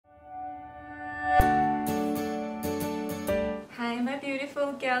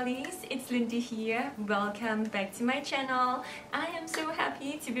beautiful girlies, it's Lindie here. Welcome back to my channel. I am so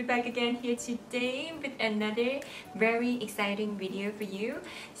happy to be back again here today with another very exciting video for you.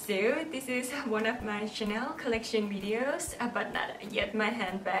 So this is one of my Chanel collection videos, but not yet my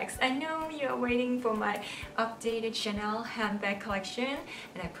handbags. I know you're waiting for my updated Chanel handbag collection,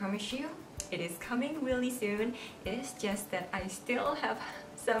 and I promise you it is coming really soon. It's just that I still have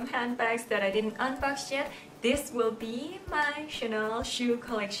some handbags that I didn't unbox yet. This will be my Chanel shoe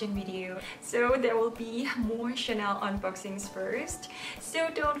collection video. So there will be more Chanel unboxings first.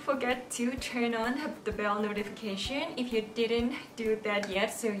 So don't forget to turn on the bell notification if you didn't do that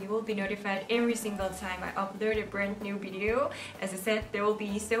yet, so you will be notified every single time I upload a brand new video. As I said, there will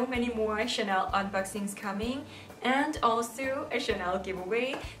be so many more Chanel unboxings coming, and also a Chanel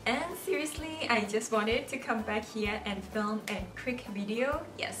giveaway. And seriously, I just wanted to come back here and film a quick video.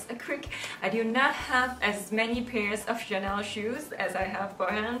 Yes, a quick. I do not have as many pairs of Chanel shoes as I have for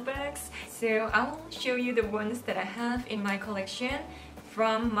handbags, so I will show you the ones that I have in my collection,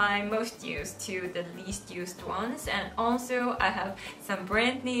 from my most used to the least used ones. And also I have some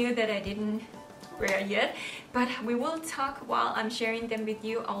brand new that I didn't wear yet, but we will talk while I'm sharing them with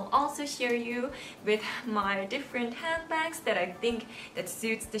you. I'll also share you with my different handbags that I think that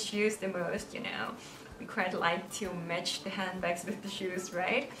suits the shoes the most, you know. We quite like to match the handbags with the shoes,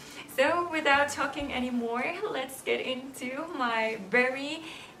 right? So without talking anymore, let's get into my very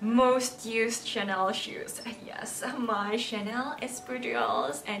most used Chanel shoes. Yes, my Chanel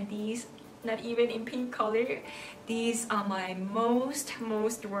Espadrilles, and these not even in pink color. These are my most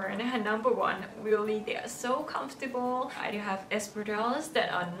worn. Number one, really, they are so comfortable. I do have espadrilles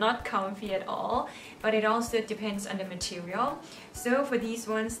that are not comfy at all, but it also depends on the material. So for these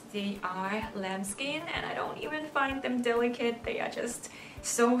ones, they are lambskin, and I don't even find them delicate. They are just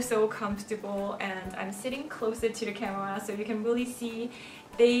so comfortable, and I'm sitting closer to the camera so you can really see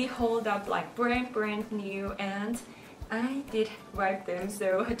they hold up like brand new. And I did wipe them,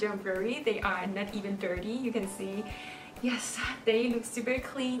 so don't worry, they are not even dirty. You can see, yes, they look super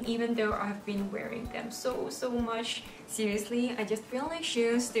clean even though I've been wearing them so much. Seriously, I just feel like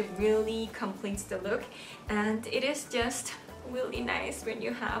shoes, they really completes the look, and it is just really nice when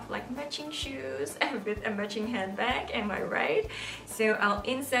you have like matching shoes with a matching handbag, am I right? So I'll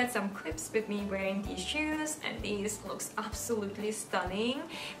insert some clips with me wearing these shoes, and these looks absolutely stunning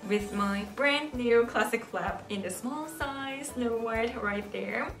with my brand new classic flap in the small size, Snow White right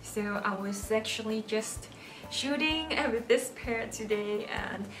there. So I was actually just shooting with this pair today,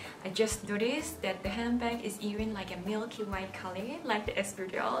 and I just noticed that the handbag is even like a milky white color like the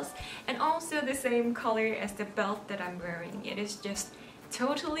espadrilles, and also the same color as the belt that I'm wearing. It is just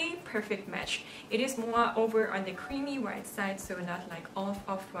totally perfect match. It is more over on the creamy white side, so not like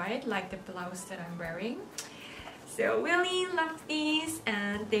off-white like the blouse that I'm wearing. So really love these,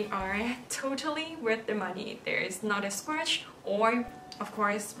 and they are totally worth the money. There is not a scratch or of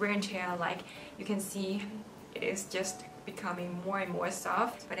course wear and tear. Like you can see, it is just becoming more and more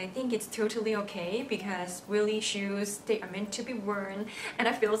soft, but I think it's totally okay because really shoes, they are meant to be worn, and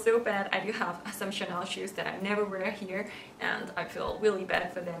I feel so bad. I do have some Chanel shoes that I never wear here, and I feel really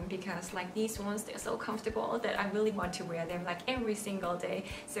bad for them because like these ones, they're so comfortable that I really want to wear them like every single day.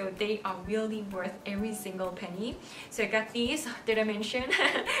 So they are really worth every single penny. So I got these, did I mention,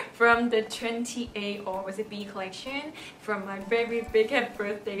 from the 20A or was it B collection from my very big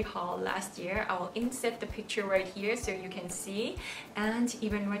birthday haul last year. I will insert the picture right here so you can see and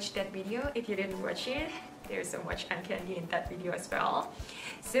even watch that video if you didn't watch it. There's so much eye candy in that video as well.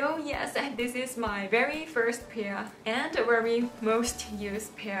 So yes, this is my very first pair and a very most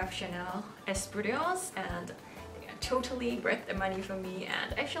used pair of Chanel Espadrilles, and totally worth the money for me.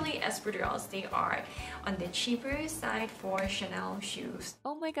 And actually espadrilles, they are on the cheaper side for Chanel shoes.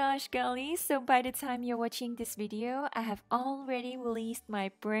 Oh my gosh, girlies, so by the time you're watching this video, I have already released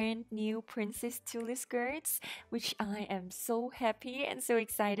my brand new Princess Tulle skirts, which I am so happy and so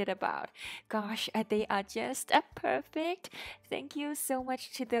excited about. Gosh, they are just perfect. Thank you so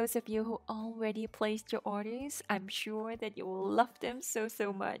much to those of you who already placed your orders. I'm sure that you will love them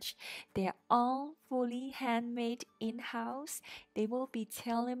so much. They are all fully handmade in-house. They will be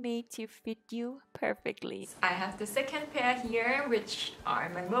tailor-made to fit you perfectly. I have the second pair here, which are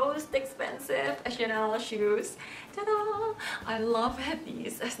my most expensive Chanel shoes. Ta-da! I love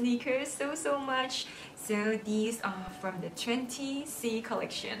these sneakers so much. So these are from the 20C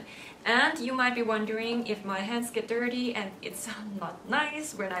collection. And you might be wondering if my hands get dirty and it's not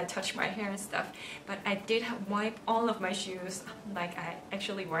nice when I touch my hair and stuff, but I did wipe all of my shoes. Like I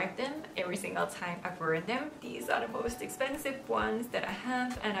actually wipe them every single time I've worn them. These are the most expensive ones that I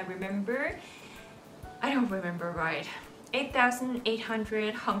have, and I don't remember right.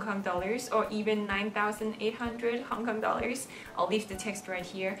 8,800 Hong Kong dollars or even 9,800 Hong Kong dollars. I'll leave the text right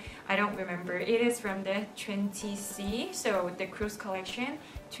here. I don't remember. It is from the 20C, so the cruise collection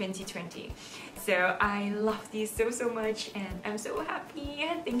 2020. So I love these so much, and I'm so happy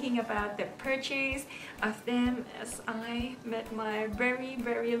thinking about the purchase of them as I met my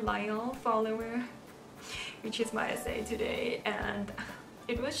very loyal follower, which is my essay today, and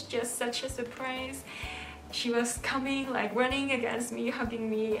it was just such a surprise. She was coming, like running against me, hugging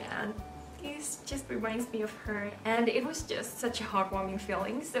me, and this just reminds me of her, and it was just such a heartwarming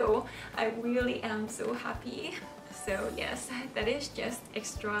feeling. So I really am so happy. So yes, that is just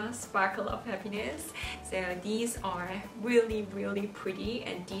extra sparkle of happiness. So these are really pretty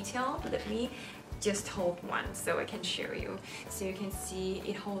and detailed. Let me just hold one so I can show you. So you can see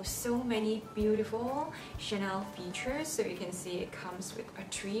it holds so many beautiful Chanel features. So you can see it comes with a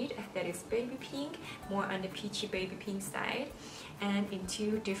treat that is baby pink, more on the peachy baby pink side, and in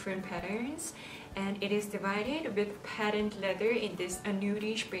two different patterns. And it is divided with patent leather in this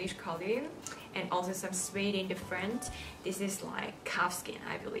nudish beige color, and also some suede in the front. This is like calf skin,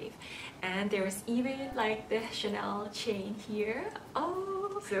 I believe. And there is even like the Chanel chain here.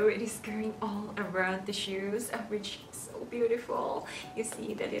 Oh, so it is going all around the shoes, which is so beautiful. You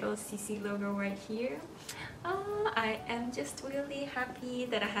see the little CC logo right here. I am just really happy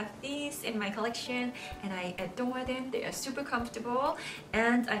that I have these in my collection, and I adore them. They are super comfortable,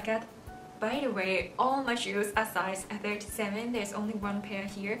 and I got, by the way, all my shoes are size 37. There's only one pair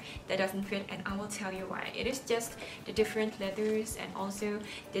here that doesn't fit, and I will tell you why. It is just the different leathers and also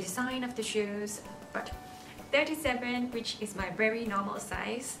the design of the shoes. But 37, which is my very normal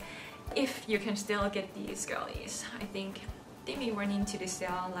size. If you can still get these girlies, I think they may run into the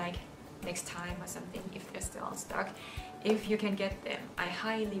sale like next time or something if they're still in stock. If you can get them, I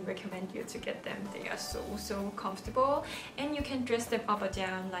highly recommend you to get them. They are so comfortable, and you can dress them up or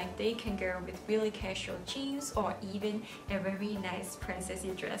down. Like they can go with really casual jeans or even a very nice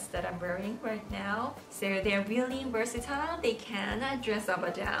princessy dress that I'm wearing right now. So they're really versatile. They can dress up or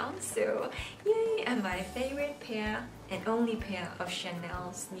down. So yay! And my favorite pair and only pair of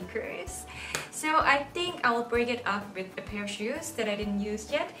Chanel sneakers. So I think I'll break it up with a pair of shoes that I didn't use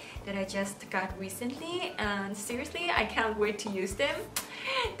yet, that I just got recently, and seriously I can't wait to use them.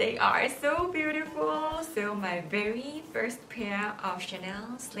 They are so beautiful. So my very first pair of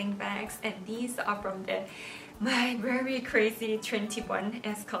Chanel sling bags, and these are from my very crazy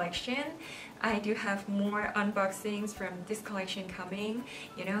 21S collection. I do have more unboxings from this collection coming.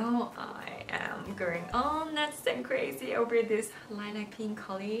 You know, I am going all nuts and crazy over this lilac pink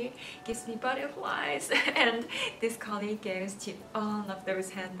color. Gives me butterflies, and this color goes to all of those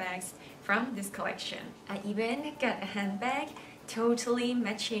handbags from this collection. I even got a handbag totally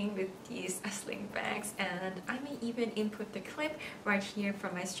matching with these sling bags, and I may even input the clip right here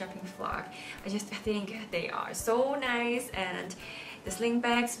from my strapping vlog. I just think they are so nice, and the sling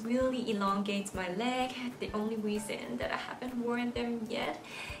bags really elongates my leg. The only reason that I haven't worn them yet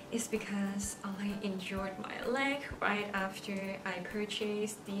is because I injured my leg right after I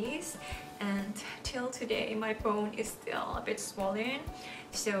purchased these, and till today my bone is still a bit swollen.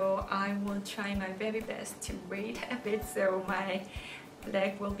 So I will try my very best to wait a bit so my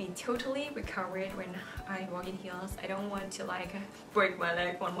leg will be totally recovered when I walk in heels. I don't want to like break my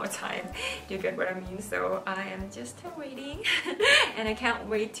leg one more time. Do you get what I mean? So I am just waiting and I can't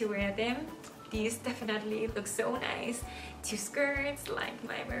wait to wear them. These definitely look so nice to skirts, like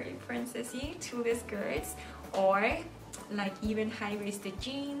my very princessy TULLE skirts, or like even high-waisted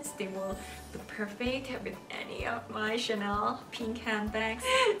jeans. They will look perfect with any of my Chanel pink handbags.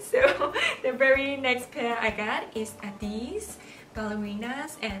 So the very next pair I got is these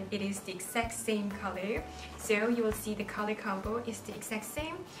ballerinas, and it is the exact same color. So you will see the color combo is the exact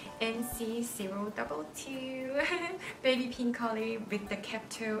same, NC022 baby pink color with the cap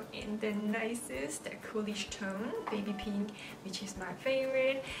toe in the nicest coolish tone, baby pink, which is my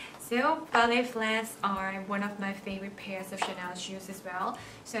favorite. So ballet flats are one of my favorite pairs of Chanel shoes as well.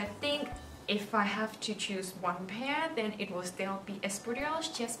 So I think if I have to choose one pair, then it will still be Espadrilles,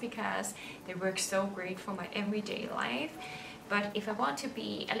 just because they work so great for my everyday life. But if I want to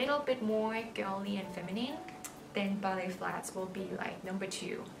be a little bit more girly and feminine, then ballet flats will be like number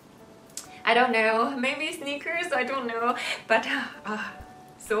 2. I don't know, maybe sneakers, I don't know, but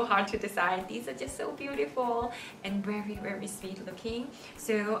so hard to decide. These are just so beautiful and very sweet looking.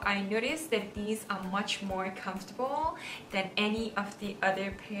 So I noticed that these are much more comfortable than any of the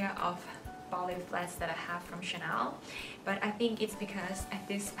other pair of ballet flats that I have from Chanel, but I think it's because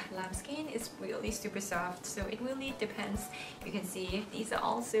this lambskin is really super soft, so it really depends. You can see these are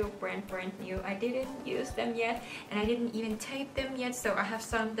also brand new. I didn't use them yet, and I didn't even tape them yet, so I have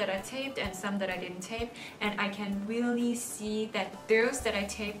some that I taped and some that I didn't tape, and I can really see that those that I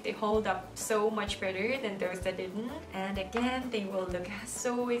taped, they hold up so much better than those that didn't. And again, they will look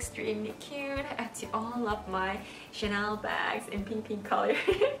so extremely cute to all of my Chanel bags in pink color.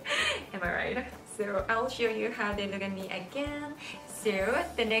 Am I right? So I'll show you how they look at me again. So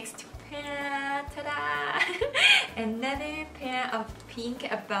the next pair, ta-da! Another pair of pink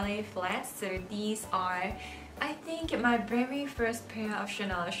ballet flats. So these are, I think, my very first pair of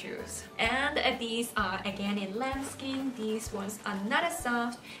Chanel shoes. And these are again in lambskin. These ones are not as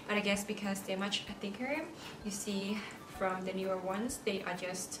soft, but I guess because they're much thicker. You see from the newer ones, they are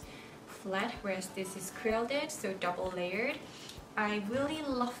just flat, whereas this is quilted, so double layered. I really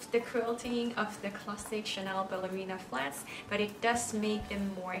love the quilting of the classic Chanel ballerina flats, but it does make them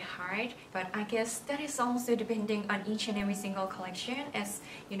more hard. But I guess that is also depending on each and every single collection, as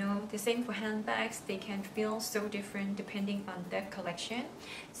you know, the same for handbags, they can feel so different depending on the collection.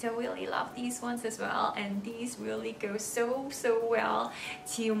 So I really love these ones as well, and these really go so well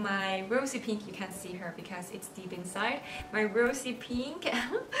to my rosy pink. You can't see her because it's deep inside. My rosy pink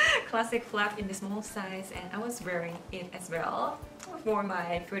classic flap in the small size, and I was wearing it as well for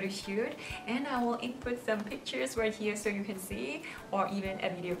my photo shoot, and I will input some pictures right here so you can see, or even a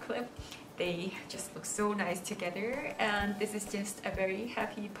video clip. They just look so nice together, and this is just a very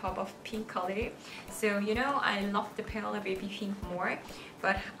happy pop of pink color. So you know, I love the pale baby pink more,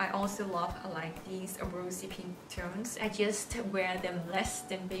 but I also love like these rosy pink tones. I just wear them less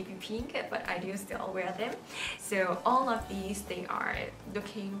than baby pink, but I do still wear them. So all of these, they are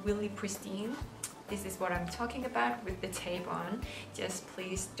looking really pristine. This is what I'm talking about with the tape on. Just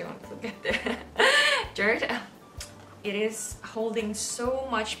please don't look at the dirt. It is holding so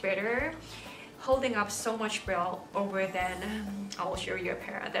much better, holding up so much well over than I'll show you a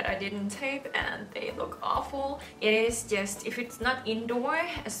pair that I didn't tape and they look awful. It is just, if it's not indoor,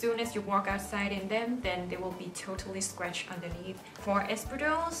 as soon as you walk outside in them, then they will be totally scratched underneath. For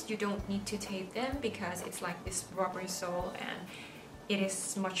espadrilles, you don't need to tape them because it's like this rubber sole and it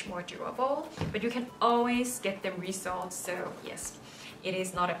is much more durable, but you can always get them resoled. So yes, it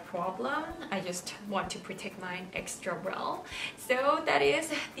is not a problem. I just want to protect mine extra well. So that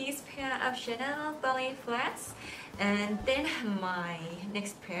is these pair of Chanel ballet flats. And then my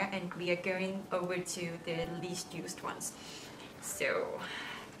next pair, and we are going over to the least used ones. So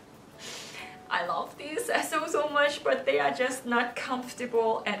I love these so much, but they are just not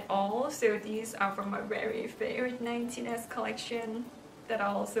comfortable at all. So these are from my very favorite 19S collection that I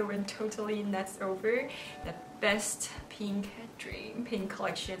also went totally nuts over. The best pink dream pink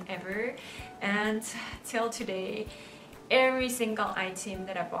collection ever, and till today every single item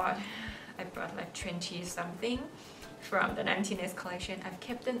that I bought like 20 something from the 19S collection. I've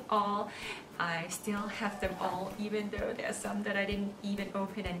kept them all. I still have them all, even though there are some that I didn't even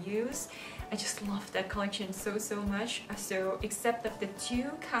open and use. I just love that collection so much. So except of the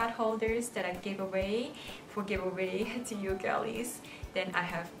 2 card holders that I gave away for giveaway to you girlies, then I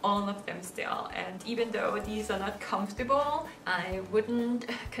have all of them still. And even though these are not comfortable, I wouldn't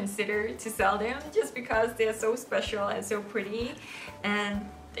consider to sell them just because they're so special and so pretty, and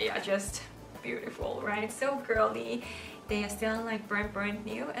they are just beautiful, right? So girly. They are still like brand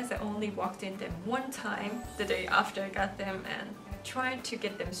new, as I only walked in them one time the day after I got them, and I tried to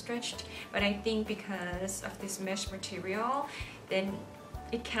get them stretched, but I think because of this mesh material, then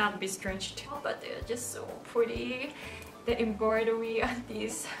it can't be stretched. But they're just so pretty. The embroidery on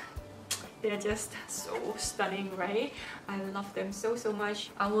these, they're just so stunning, right? I love them so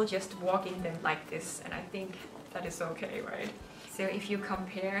much. I will just walk in them like this, and I think that is okay, right? So if you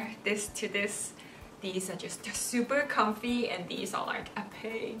compare this to this, these are just super comfy, and these are like a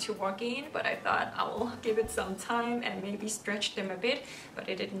pain to walk in, but I thought I will give it some time and maybe stretch them a bit, but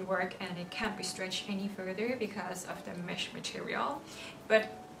it didn't work, and it can't be stretched any further because of the mesh material.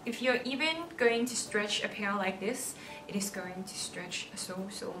 But if you're even going to stretch a pair like this, it is going to stretch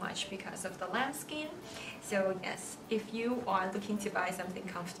so much because of the lambskin. So yes, if you are looking to buy something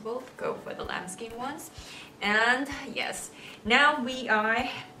comfortable, go for the lambskin ones. And yes, now we are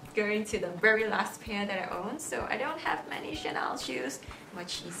going to the very last pair that I own. So I don't have many Chanel shoes,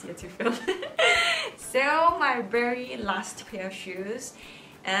 much easier to film. So my very last pair of shoes,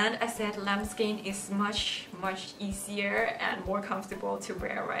 and I said lambskin is much easier and more comfortable to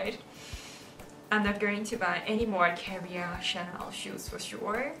wear, right? I'm not going to buy any more Cartier Chanel shoes for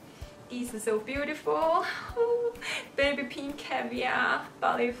sure. These are so beautiful. Baby pink caviar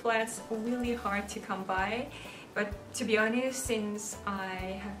ballet flats, really hard to come by. But to be honest, since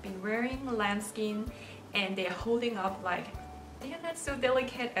I have been wearing lambskin and they're holding up like they are not so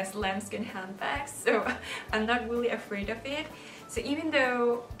delicate as lambskin handbags, so I'm not really afraid of it. So even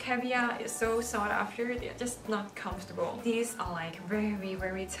though caviar is so sought after, they're just not comfortable. These are like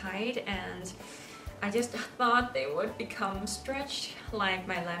very tight, and I just thought they would become stretched like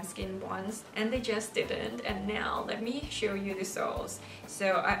my lambskin ones, and they just didn't. And now let me show you the soles.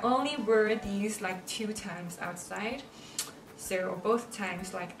 So I only wear these like 2 times outside. So both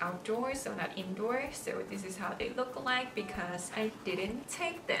times like outdoors, so not indoors. So this is how they look like because I didn't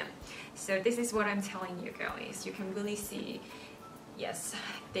take them. So this is what I'm telling you guys. You can really see, yes,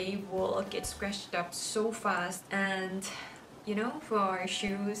 they will get scratched up so fast. And you know, for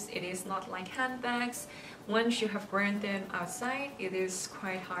shoes, it is not like handbags. Once you have worn them outside, it is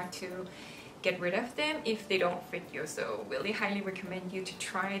quite hard to get rid of them if they don't fit you. So really highly recommend you to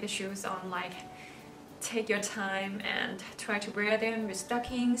try the shoes on, like take your time and try to wear them with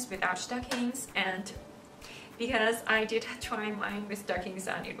stockings, without stockings. And because I did try mine with stockings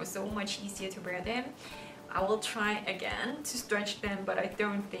on, it was so much easier to wear them. I will try again to stretch them, but I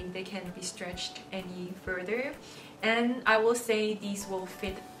don't think they can be stretched any further. And I will say these will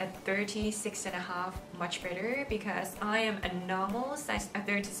fit at 36.5 much better because I am a normal size a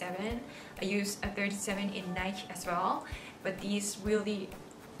 37. I use a 37 in Nike as well, but these really,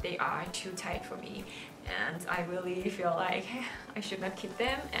 they are too tight for me, and I really feel like I should not keep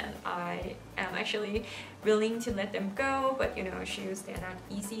them, and I am actually willing to let them go. But you know, shoes, they're not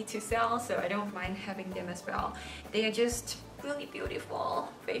easy to sell, so I don't mind having them as well. They are just really beautiful,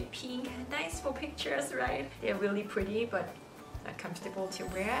 very pink, nice for pictures, right? They're really pretty, but not comfortable to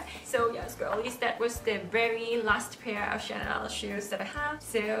wear. So yes, girlies, that was the very last pair of Chanel shoes that I have.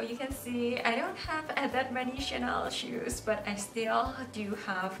 So you can see I don't have that many Chanel shoes, but I still do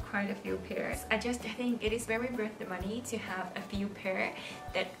have quite a few pairs. I just think it is very worth the money to have a few pair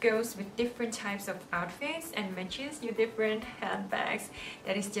that goes with different types of outfits and matches your different handbags.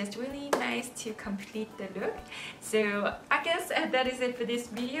 That is just really nice to complete the look. So I guess that is it for this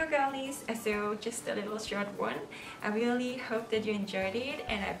video, girlies. So just a little short one. I really hope that you enjoyed it,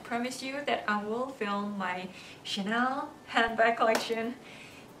 and I promise you that I will film my Chanel handbag collection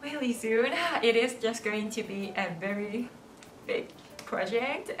really soon. It is just going to be a very big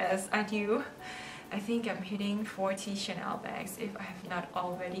project, as I think I'm hitting 40 Chanel bags if I have not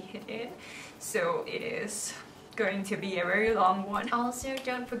already hit it. So it is going to be a very long one. Also,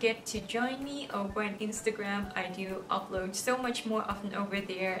 don't forget to join me over on Instagram. I do upload so much more often over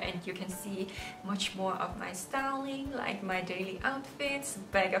there, and you can see much more of my styling, like my daily outfits,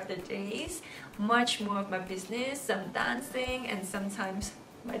 bag of the days, much more of my business, some dancing, and sometimes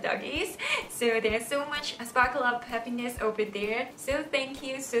my doggies. So there's so much sparkle of happiness over there. So thank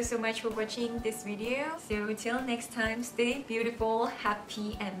you so much for watching this video. So till next time, stay beautiful,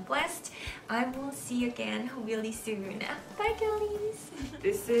 happy and blessed. I will see you again really soon. Bye, girlies.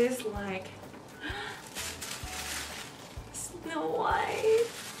 This is like Snow White.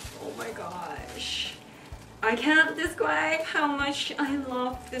 Oh my gosh, I can't describe how much I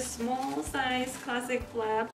love the small size classic flap.